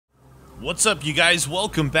What's up, you guys?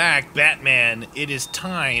 Welcome back, Batman. It is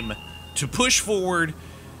time to push forward.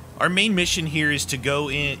 Our main mission here is to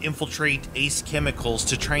go infiltrate Ace Chemicals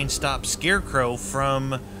to try and stop Scarecrow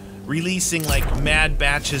from releasing like mad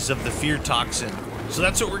batches of the fear toxin. So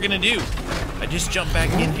that's what we're gonna do. I just jumped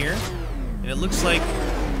back in here, and it looks like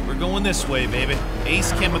we're going this way, baby.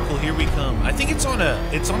 Ace Chemical, here we come. I think it's on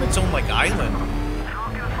its own like island.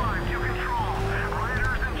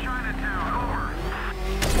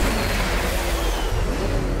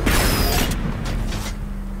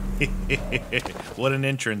 What an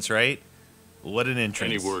entrance, right? What an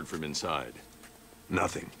entrance. Any word from inside?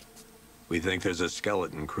 Nothing. We think there's a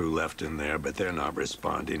skeleton crew left in there, but they're not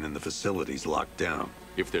responding and the facility's locked down.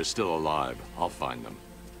 If they're still alive, I'll find them.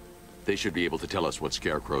 They should be able to tell us what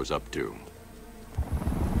Scarecrow's up to.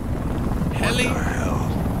 Heli. What the hell?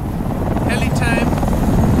 Heli time.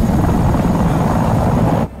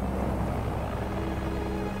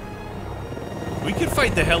 We could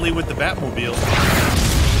fight the heli with the Batmobile.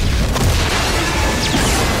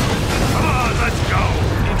 Come on, let's go!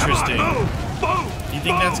 Interesting. Come on, move! You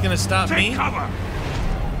think that's gonna stop me? Cover.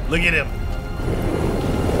 Look at him.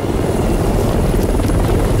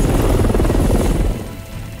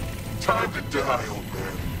 Time to die, old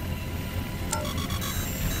man.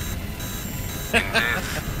 In death,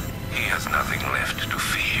 he has nothing left to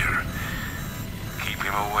fear. Keep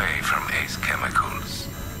him away from Ace Chemicals.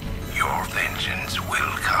 Your vengeance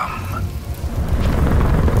will come.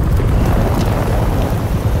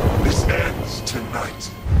 This ends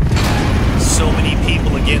tonight. So many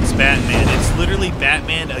people against Batman. It's literally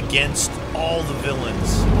Batman against all the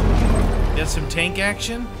villains. Got some tank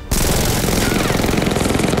action?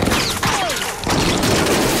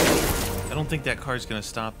 I don't think that car's gonna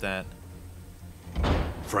stop that.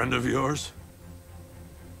 Friend of yours?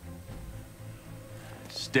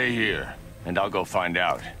 Stay here, and I'll go find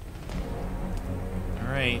out.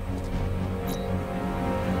 Alright.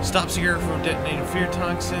 Stop Scarecrow from detonating fear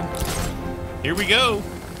toxin. Here we go.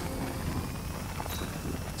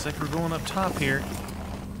 Looks like we're going up top here.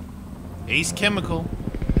 Ace Chemical.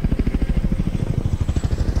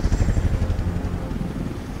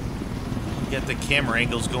 Got the camera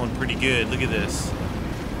angles going pretty good. Look at this.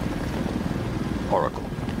 Oracle,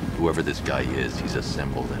 whoever this guy is, he's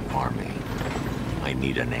assembled an army. I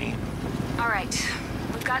need a name. All right.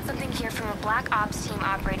 We've got something here from a Black Ops team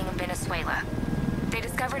operating in Venezuela. They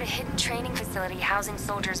discovered a hidden training facility housing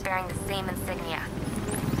soldiers bearing the same insignia.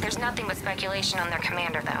 There's nothing but speculation on their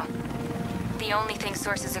commander, though. The only thing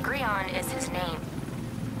sources agree on is his name.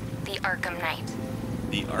 The Arkham Knight.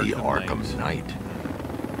 The Arkham Knight.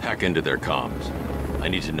 Hack into their comms. I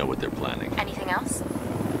need to know what they're planning. Anything else?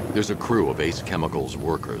 There's a crew of Ace Chemicals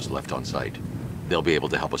workers left on site. They'll be able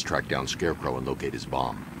to help us track down Scarecrow and locate his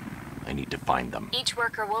bomb. I need to find them. Each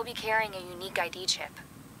worker will be carrying a unique ID chip.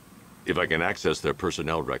 If I can access their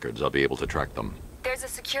personnel records, I'll be able to track them. There's a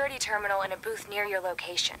security terminal in a booth near your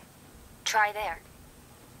location. Try there.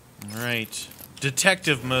 Alright.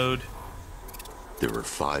 Detective mode. There are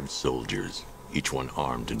 5 soldiers, each one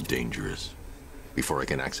armed and dangerous. Before I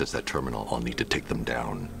can access that terminal, I'll need to take them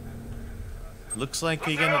down. Looks like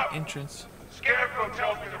we got an entrance. Scarecrow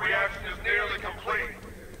tells me the reaction is nearly complete.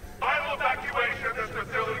 Final evacuation of this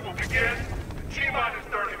facility will begin in T-minus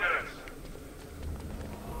 30 minutes.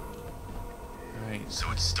 Alright. So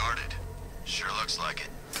it started. Sure looks like it.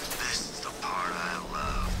 This is the part I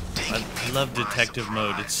love. I love detective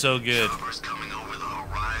mode. It's so good. Choppers coming over the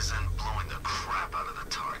horizon, blowing the crap out of the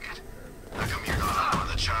target. How come you're not on one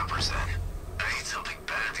of the choppers then? I ate something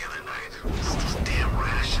bad the other night. It's those damn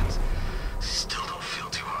rations. Still don't feel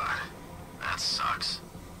too hot. That sucks.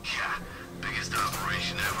 Yeah, biggest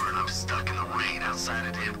operation ever, and I'm stuck in the rain outside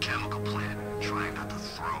a damn chemical plant, trying not to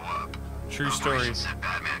throw up. True story. Operation said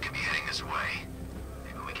Batman could be heading this way.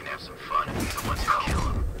 Maybe we can have some fun and be the ones who kill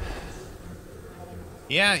him.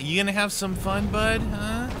 Yeah, you gonna have some fun, bud?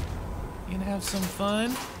 Huh? You gonna have some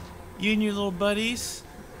fun? You and your little buddies?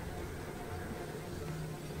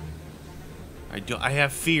 I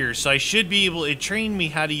have fear, so I should be able. It trained me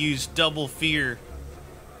how to use double fear.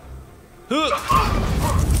 Look at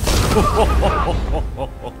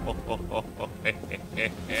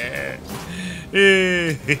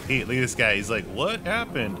this guy. He's like, what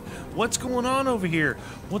happened? What's going on over here?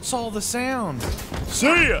 What's all the sound?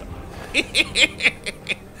 See ya!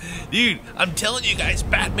 Dude, I'm telling you guys,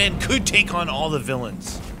 Batman could take on all the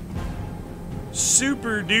villains.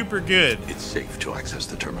 Super duper good. It's safe to access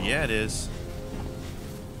the terminal. Yeah, it is.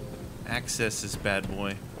 Access this bad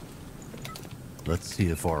boy. Let's see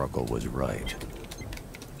if Oracle was right.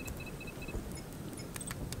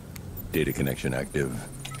 Data connection active.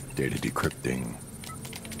 Data decrypting.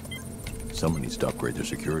 Someone needs to upgrade their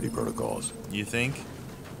security protocols. You think?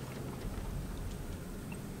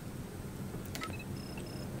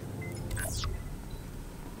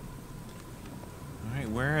 Alright,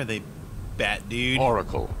 where are they, Bat Dude?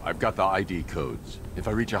 Oracle, I've got the ID codes. If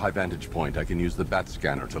I reach a high vantage point, I can use the bat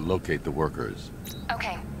scanner to locate the workers.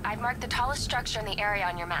 Okay, I've marked the tallest structure in the area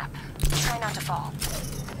on your map. Try not to fall.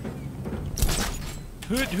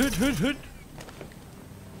 Hood, hood, hood, hood.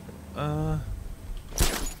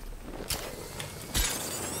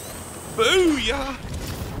 Booyah!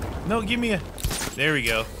 No, give me a... There we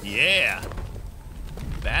go. Yeah!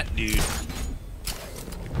 Bat Dude.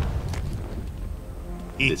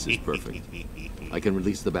 This is perfect. I can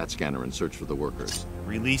release the bat scanner and search for the workers.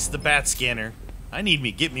 Release the bat scanner.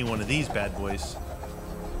 Get me one of these bad boys.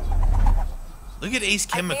 Look at Ace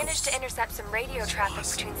I Chemicals. managed to intercept some radio traffic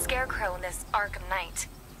awesome. between Scarecrow and this Arkham Knight.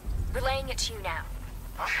 Relaying it to you now.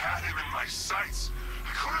 I had him in my sights. I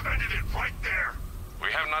could have ended it right there.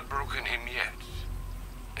 We have not broken him yet.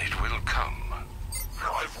 It will come.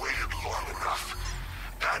 Now I've waited long enough.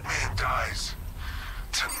 Batman dies.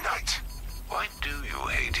 Tonight. Why do you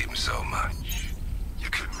hate him so much? You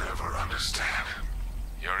could never understand.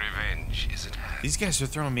 Your revenge is at hand. These guys are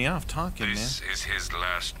throwing me off talking, This is his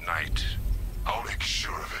last night. I'll make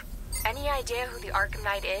sure of it. Any idea who the Arkham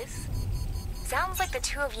Knight is? Sounds like the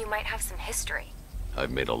two of you might have some history.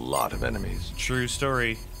 I've made a lot of enemies. man. True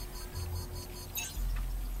story.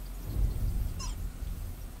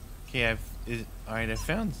 Okay, alright, I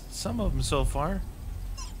found some of them so far.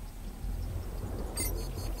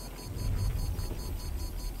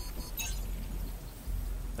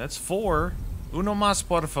 That's 4. Uno más,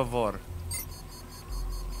 por favor.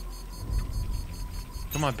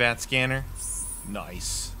 Come on, bat scanner.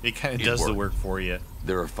 Nice. It kind of It does the worked. work for you.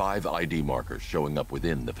 There are 5 ID markers showing up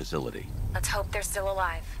within the facility. Let's hope they're still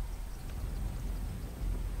alive.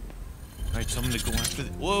 Alright, so I'm gonna go after the...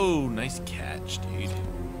 Whoa, nice catch, dude.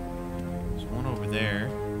 There's one over there.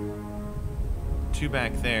 2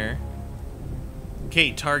 back there.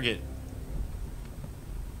 Okay, target.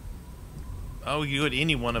 Oh, you hit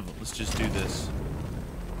any one of them. Let's just do this.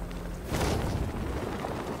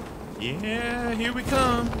 Yeah, here we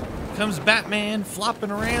come. Comes Batman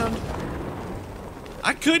flopping around.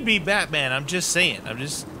 I could be Batman, I'm just saying. I'm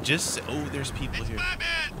just oh, there's people here.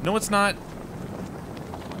 Batman! No, it's not.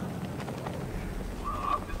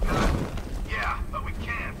 Yeah, but we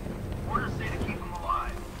can't. Orders say to keep him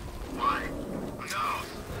alive. Why? Who knows?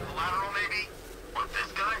 Collateral, maybe? What,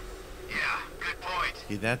 this guy? Yeah, good point.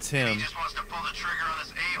 Okay, that's He him. just wants to pull the trigger on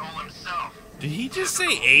this a-hole himself. Did he just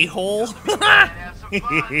say a-hole? And have some fun.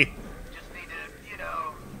 Just need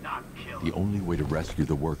to, not kill him. The only way to rescue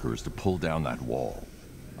the worker is to pull down that wall.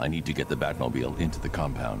 I need to get the Batmobile into the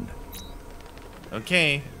compound.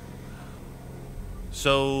 Okay.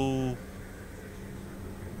 So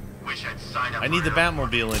Wish I'd signed up I need for the it.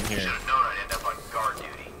 Batmobile in here. Should've known I'd end up on guard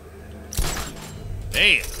duty.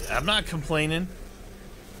 Hey, I'm not complaining.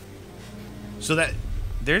 So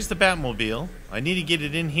there's the Batmobile. I need to get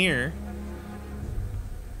it in here.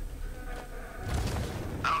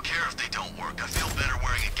 I don't care if they don't work. I feel better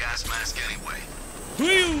wearing a gas mask anyway.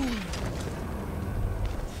 Whew.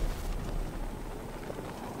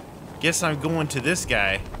 Guess I'm going to this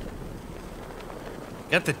guy.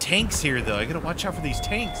 Got the tanks here, though. I gotta watch out for these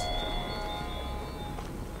tanks.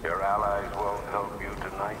 Your allies won't help you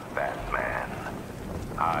tonight, Batman.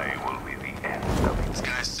 I will be the end of it. This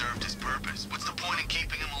guy served his purpose. What's the point in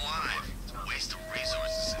keeping him alive? It's a waste of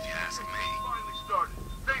resources, if you ask me. Finally started.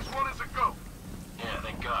 Phase 1 is a go. Yeah,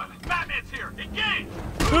 thank God. Batman's here. Engage!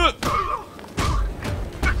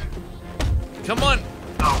 Come on.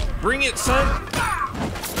 Bring it, son.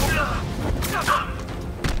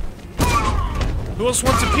 Who else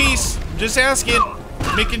wants a piece? I'm just asking.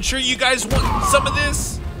 Making sure you guys want some of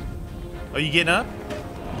this. Are you getting up?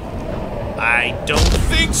 I don't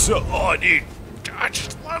think so. Oh, dude. I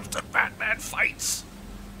just love the Batman fights.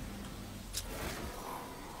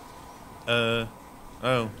 Oh.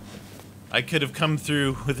 I could have come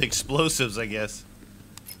through with explosives, I guess.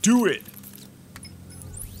 Do it.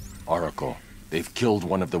 Oracle, they've killed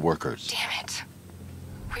one of the workers. Damn it.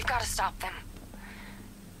 We've got to stop them.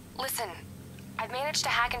 Listen, I've managed to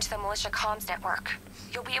hack into the militia comms network.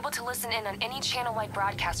 You'll be able to listen in on any channel-wide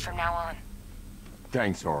broadcast from now on.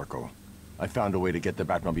 Thanks, Oracle. I found a way to get the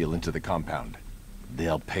Batmobile into the compound.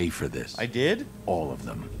 They'll pay for this. I did? All of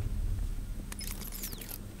them.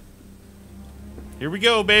 Here we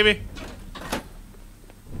go, baby.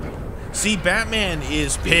 See, Batman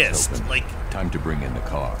is Gates pissed. open. Like, Time to bring in the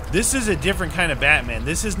car. this is a different kind of Batman.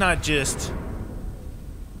 This is not just...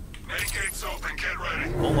 Main gates open. Get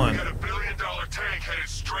ready. Hold on. We got $1 billion tank headed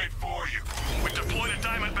straight right for you. We deploy the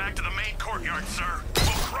Diamondback to the main courtyard, sir. We'll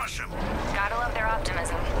crush him. Gotta love their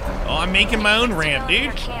optimism. Oh, I'm making my own ramp, dude.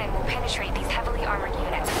 Your cannon will penetrate these heavily armored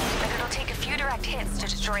units, but it'll take a few direct hits to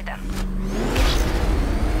destroy them.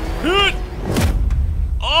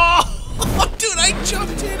 Oh, dude, I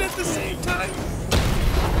jumped in at the same time.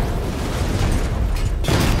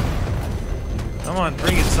 Come on,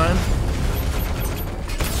 bring it, son.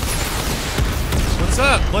 What's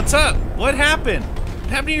up? What's up? What happened? What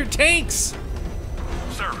happened to your tanks?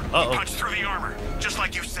 Sir, Uh-oh. he punched through the armor, just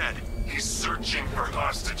like you said. He's searching for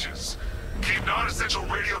hostages. Keep non-essential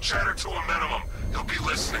radio chatter to a minimum. He'll be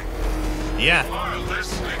listening. Yeah. You are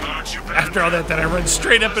listening, aren't you, After all that, I run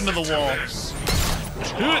straight up into the wall.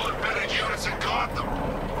 To all embedded units in Gotham,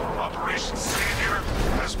 Operation Savior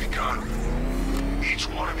has begun. Each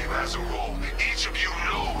one of you has a role. Each of you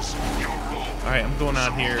knows your role. Alright, I'm going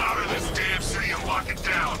out here. Move out of this damn city and lock it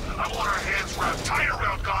down. I want our hands wrapped tight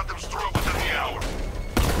around Gotham's throat within the hour.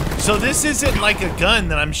 So this isn't like a gun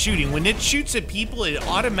that I'm shooting. When it shoots at people, it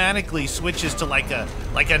automatically switches to like a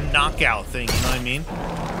knockout thing, you know what I mean?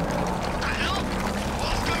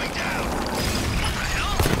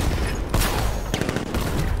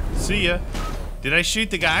 See ya. Did I shoot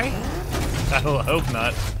the guy? I hope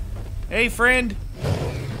not. Hey, friend.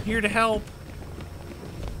 Here to help.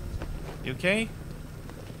 You okay?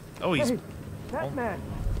 Oh, he's... Hey, Batman,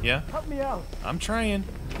 Yeah? help me out. I'm trying.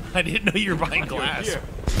 I didn't know you were behind glass.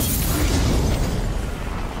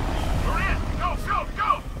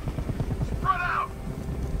 Go! Spread out!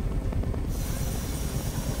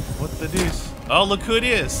 What the deuce? Oh, look who it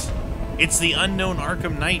is. It's the unknown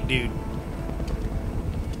Arkham Knight, dude.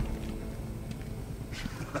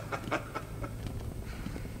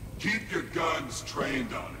 Keep your guns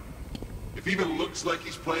trained on him. If he even looks like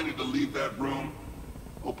he's planning to leave that room,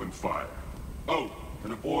 open fire. Oh,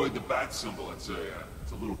 and avoid the bat symbol. It's a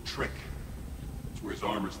little trick. It's where his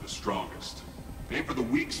armor's the strongest. Aim for the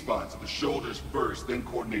weak spots of the shoulders first, then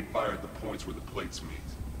coordinate fire at the points where the plates meet.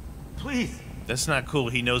 Please. That's not cool.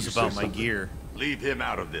 He knows You about say my something. gear. Leave him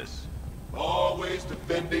out of this. Always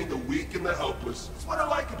defending the weak and the helpless. That's what I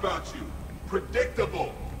like about you.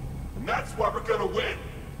 Predictable. And that's why we're gonna win.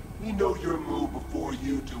 We know your move before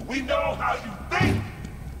you do. We know how you think!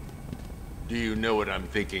 Do you know what I'm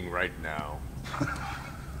thinking right now?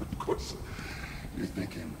 Of course, you're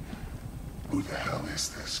thinking, who the hell is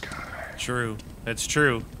this guy? True. That's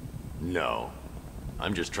true. No.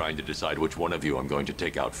 I'm just trying to decide which one of you I'm going to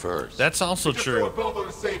take out first. That's also Just so we're true. both on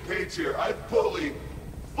the same page here, I fully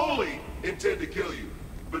intend to kill you.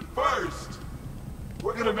 But first,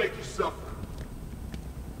 we're gonna make you suffer.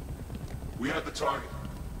 We have the target.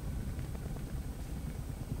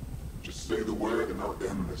 Just say the word and I'll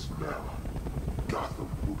end this now. Gotham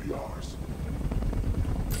will be ours.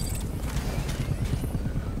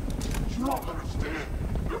 You don't understand.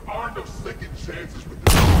 There are no second chances with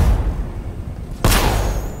this.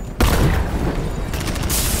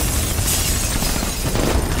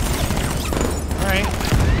 Alright.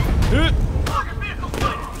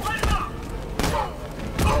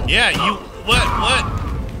 Yeah, you... What?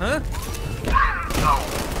 Huh?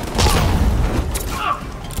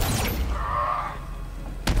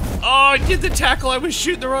 Oh, I did the tackle. I was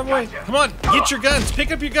shooting the wrong way. Come on, get your guns.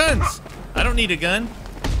 Pick up your guns. I don't need a gun.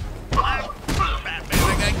 Batman,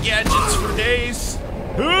 I got gadgets for days.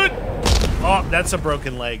 Hood. Oh, that's a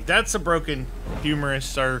broken leg. That's a broken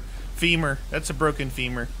humerus or femur. That's a broken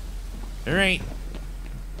femur. All right.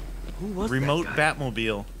 Who was Remote that guy?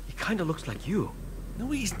 Batmobile. He kind of looks like you. No,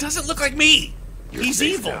 he doesn't look like me. You're He's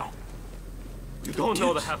safe evil. now. You don't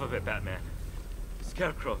know the half of it, Batman.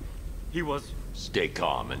 Scarecrow, he was... Stay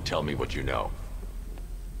calm and tell me what you know.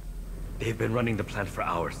 They've been running the plant for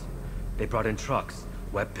hours. They brought in trucks,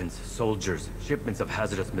 weapons, soldiers, shipments of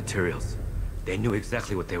hazardous materials. They knew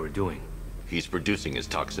exactly what they were doing. He's producing his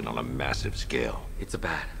toxin on a massive scale. It's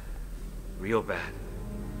bad. Real bad.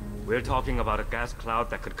 We're talking about a gas cloud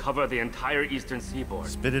that could cover the entire eastern seaboard.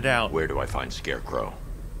 Spit it out. Where do I find Scarecrow?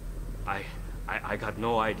 I got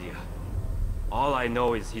no idea. All I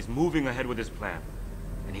know is he's moving ahead with his plan.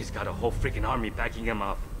 And he's got a whole freaking army backing him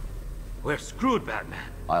up. We're screwed, Batman.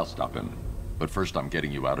 I'll stop him. But first I'm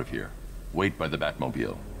getting you out of here. Wait by the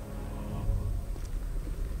Batmobile.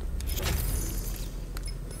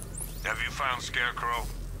 Have you found Scarecrow?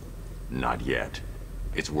 Not yet.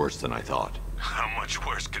 It's worse than I thought. How much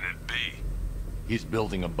worse can it be? He's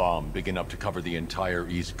building a bomb big enough to cover the entire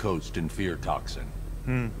East Coast in fear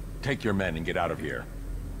toxin. Take your men and get out of here.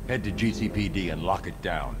 Head to GCPD and lock it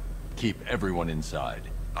down. Keep everyone inside.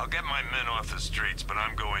 I'll get my men off the streets, but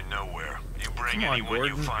I'm going nowhere. You bring Come on, anyone you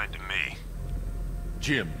Gordon. find to me.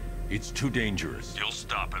 Jim, It's too dangerous. You'll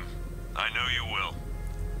stop him. I know you will.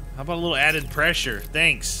 How about a little added pressure?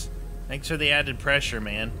 Thanks. Thanks for the added pressure,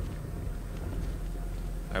 man.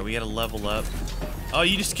 Alright, we gotta level up. Oh,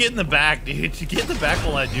 you just get in the back, dude. You get in the back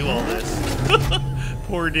while I do all this.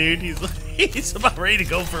 Poor dude. He's about ready to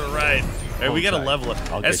go for a ride. Alright, we gotta level up.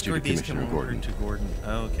 I'll get you to Escort these Commissioner Gordon. to Gordon.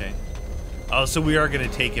 Oh, okay. Oh, so we are gonna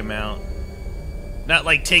take him out. Not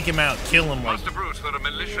like take him out, kill him like... Master Bruce, there are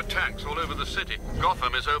militia tanks all over the city.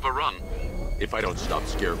 Gotham is overrun. If I don't stop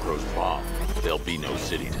Scarecrow's bomb, there'll be no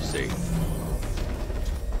city to save.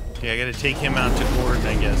 Okay, I gotta take him out to Gordon,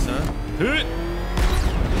 I guess, huh?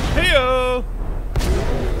 Heyo!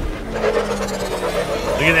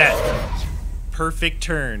 Look at that. Perfect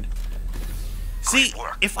turn. See,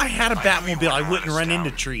 if I had a Batmobile, I wouldn't run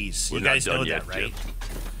into trees. You guys know that, right?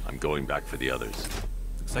 I'm going back for the others.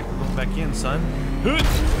 Looks like we're going back in, son.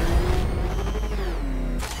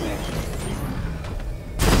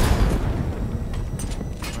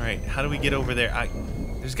 Alright, how do we get over there?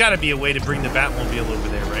 There's gotta be a way to bring the Batmobile over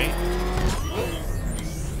there, right?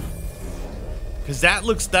 Because that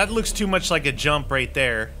looks too much like a jump right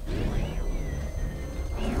there.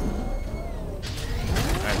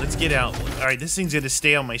 Alright, let's get out. Alright, this thing's gonna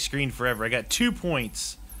stay on my screen forever. I got 2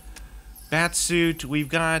 points. Batsuit, we've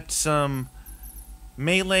got some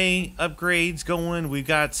melee upgrades going. We've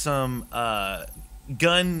got some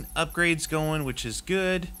gun upgrades going, which is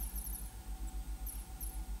good.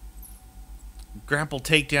 Grapple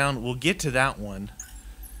takedown, we'll get to that one.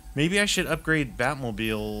 Maybe I should upgrade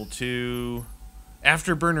Batmobile to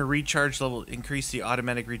afterburner recharge level, increase the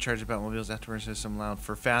automatic recharge of Batmobile's afterburner system allowed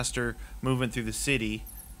for faster movement through the city.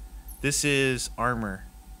 This is armor.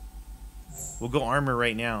 We'll go armor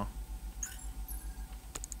right now.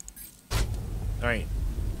 Alright.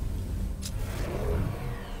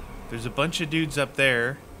 There's a bunch of dudes up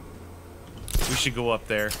there. We should go up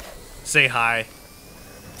there. Say hi.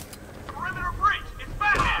 Perimeter breach! It's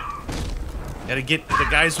Batman! Gotta get the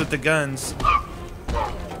guys with the guns.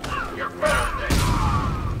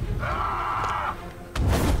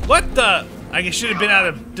 What the? I should have been out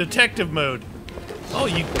of detective mode. Oh,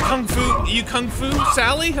 you kung fu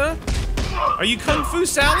Sally, huh? Are you kung fu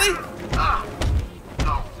Sally?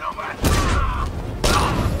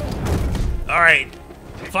 Alright,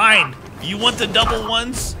 fine. You want the double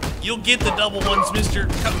ones? You'll get the double ones, Mr.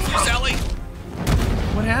 Kung Fu Sally.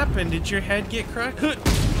 What happened? Did your head get cracked?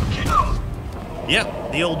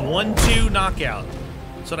 Yep, the old 1-2 knockout.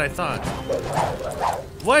 That's what I thought.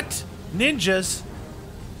 What? Ninjas?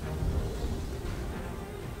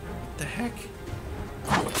 What the heck?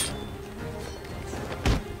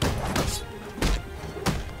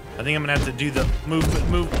 I think I'm gonna have to do the move.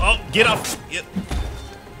 Oh, get off. Yep.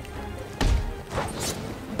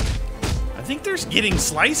 I think there's getting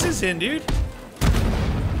slices in, dude.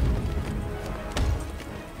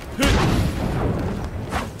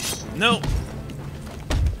 No.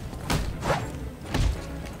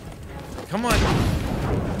 Come on.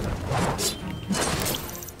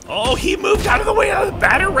 Oh, he moved out of the way of the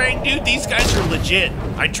Batarang, dude. These guys are legit.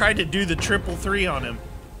 I tried to do the 333 on him.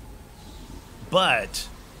 But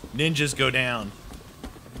ninjas go down.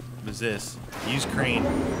 What is this? Use crane.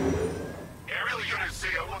 Aerial units say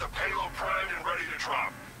I want the payload primed and ready to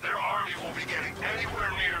drop. Their army won't be getting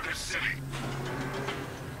anywhere near this city.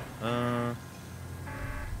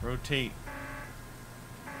 Rotate.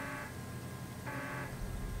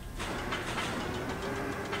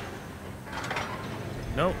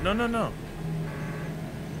 No.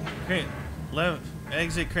 Crane, left,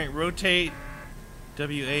 exit crane, rotate,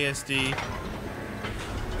 WASD.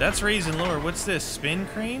 That's raise and lower. What's this? Spin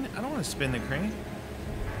crane? I don't want to spin the crane.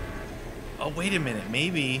 Oh, wait a minute.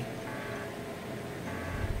 Maybe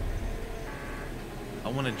I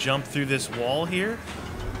want to jump through this wall here.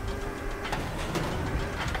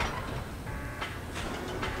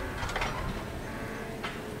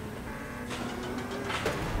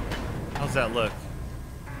 How's that look?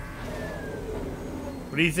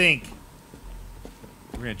 What do you think?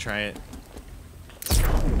 We're gonna try it.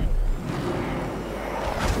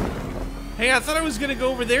 Hey, I thought I was gonna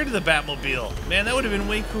go over there to the Batmobile. Man, that would have been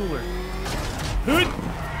way cooler. Hood!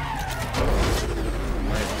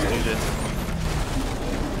 Alright, let's do this.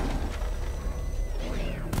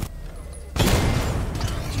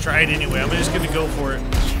 Let's try it anyway. I'm just gonna go for it.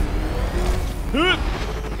 Hood!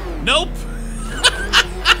 Nope!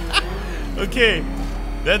 Okay.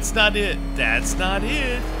 That's not it. That's not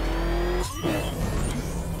it.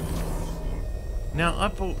 Now,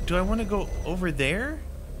 do I want to go over there?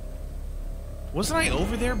 Wasn't I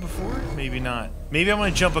over there before? Maybe not. Maybe I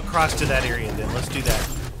want to jump across to that area then. Let's do that.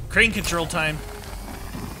 Crane control time.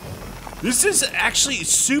 This is actually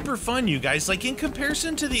super fun, you guys. Like, in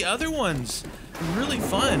comparison to the other ones. Really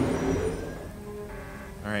fun.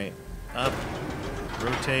 Alright. Up.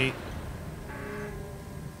 Rotate.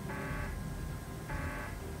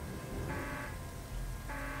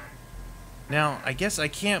 Now, I guess I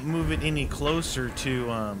can't move it any closer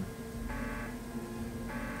to, I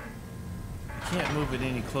can't move it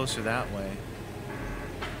any closer that way.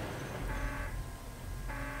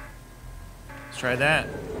 Let's try that.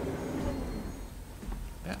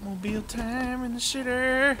 Batmobile time in the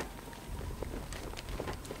shitter.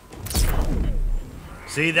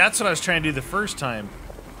 See, that's what I was trying to do the first time.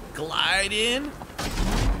 Glide in.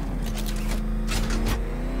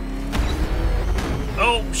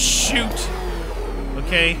 Oh, shoot.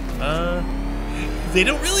 Okay, they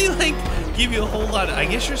don't really, like, give you a whole lot of, I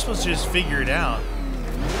guess you're supposed to just figure it out.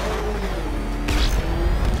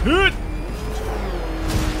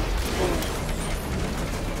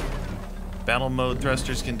 Battle mode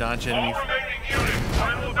thrusters can dodge enemy.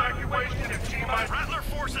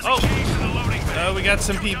 Oh, we got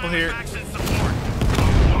some people here.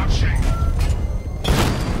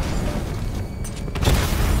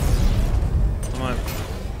 Come on.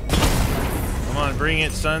 Come on, bring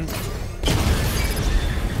it, son.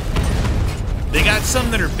 They got some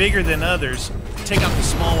that are bigger than others. Take out the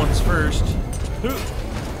small ones first.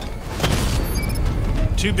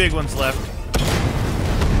 Two big ones left.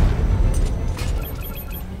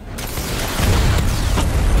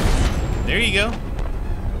 There you go.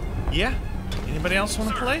 Yeah? Anybody else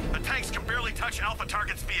want to play? The tanks can barely touch Alpha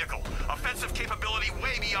Target's vehicle. Offensive capability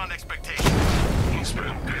way beyond expectations. He's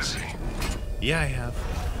been busy. Yeah, I have.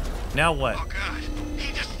 Now what? Oh god,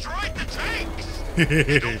 he destroyed the tanks!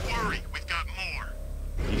 Hey, don't worry, we've got more.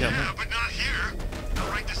 You got Yeah, more? but not here. Not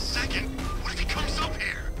right this second. What if he comes up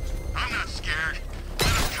here? I'm not scared. Let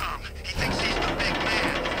him come. He thinks he's the big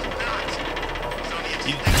man. He's not. He's on the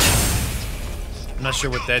extinction. I'm not sure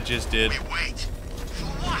what that just did. Wait. For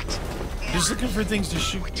what? Just looking for things to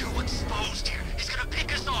shoot. We're too exposed here. He's gonna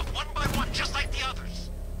pick us off one by one, just like the others.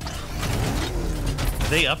 Are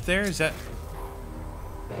they up there? Is that...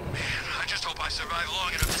 Man, I just hope I survive long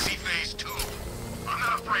enough to see phase 2. I'm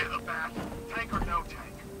not afraid of the bat. Tank or no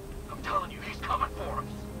tank. I'm telling you, he's coming for us.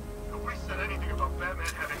 Nobody said anything about Batman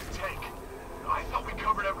having a tank. I thought we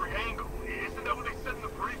covered every angle. Isn't that what they said in the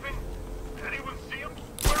briefing? Anyone see him?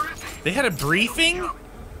 Where is he? They had a briefing?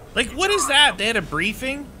 Like, what is that? They had a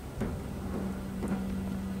briefing?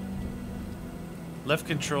 Left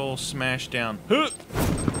control, smash down. Huh.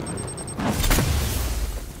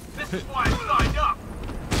 This is why I signed up.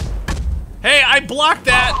 Hey, I blocked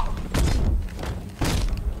that!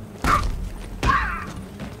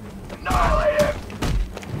 Annihilate him!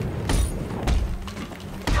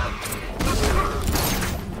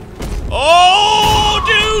 Oh,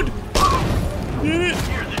 dude! Did it?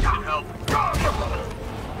 Here, this should help.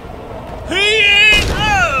 He ain't...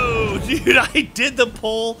 Oh! Dude, I did the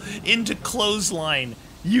pull into clothesline.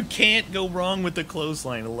 You can't go wrong with the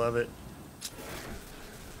clothesline. I love it.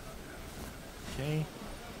 Okay.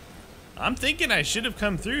 I'm thinking I should have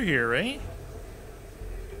come through here, right?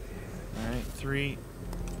 Alright, 3.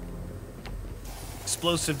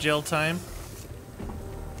 Explosive gel time.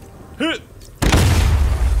 Huh.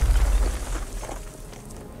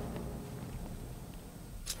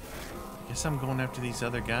 Guess I'm going after these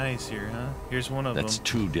other guys here, huh? Here's one of them. That's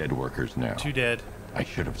 2 dead workers now. 2 dead. I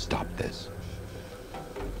should have stopped this.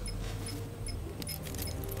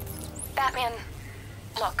 Batman,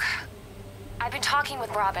 look. I've been talking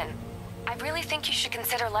with Robin. I really think you should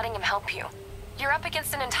consider letting him help you. You're up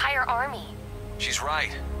against an entire army. She's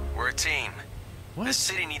right. We're a team. What? This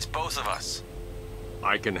city needs both of us.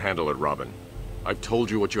 I can handle it, Robin. I've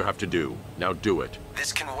told you what you have to do. Now do it.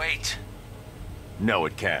 This can wait. No,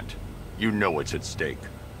 it can't. You know what's at stake.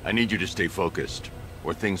 I need you to stay focused,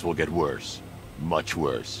 or things will get worse. Much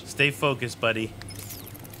worse. Stay focused, buddy.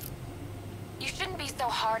 You shouldn't be so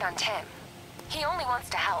hard on Tim. He only wants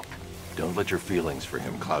to help. Don't let your feelings for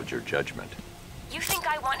him cloud your judgment. You think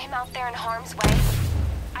I want him out there in harm's way?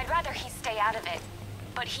 I'd rather he stay out of it.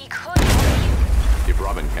 But he could help you. If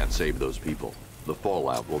Robin can't save those people, the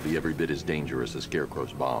fallout will be every bit as dangerous as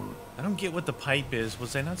Scarecrow's bomb. I don't get what the pipe is.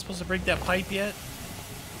 Was I not supposed to break that pipe yet?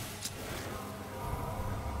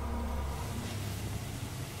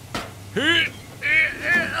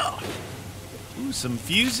 Ooh, some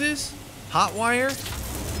fuses? Hot wire?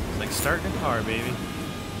 It's like starting a car, baby.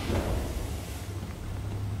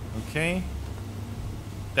 Okay.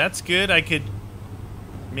 That's good. I could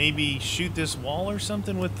maybe shoot this wall or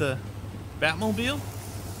something with the Batmobile.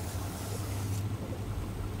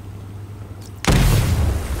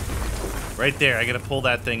 Right there, I gotta pull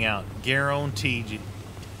that thing out. Guarantee.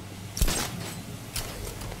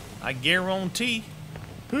 I guarantee.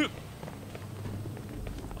 Hoop.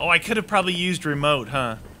 Oh, I could have probably used remote,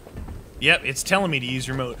 huh? Yep, it's telling me to use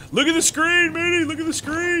remote. Look at the screen, Manny! Look at the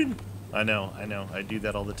screen! I know. I do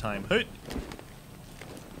that all the time. Hoot.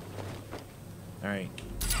 Alright.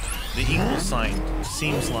 The equal sign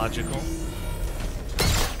seems logical.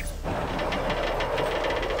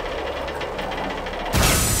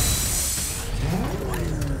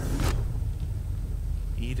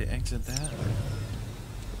 E to exit that.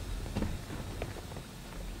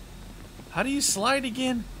 How do you slide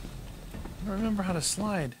again? I don't remember how to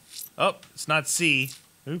slide. Oh, it's not C.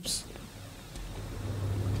 Oops.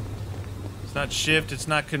 It's not shift, it's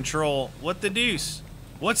not control. What the deuce?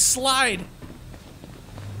 What's slide?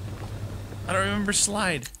 I don't remember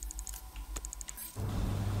slide.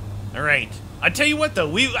 Alright. I tell you what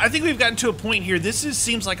though, I think we've gotten to a point here. This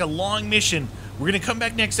seems like a long mission. We're gonna come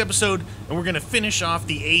back next episode and we're gonna finish off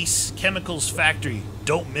the Ace Chemicals factory.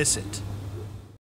 Don't miss it.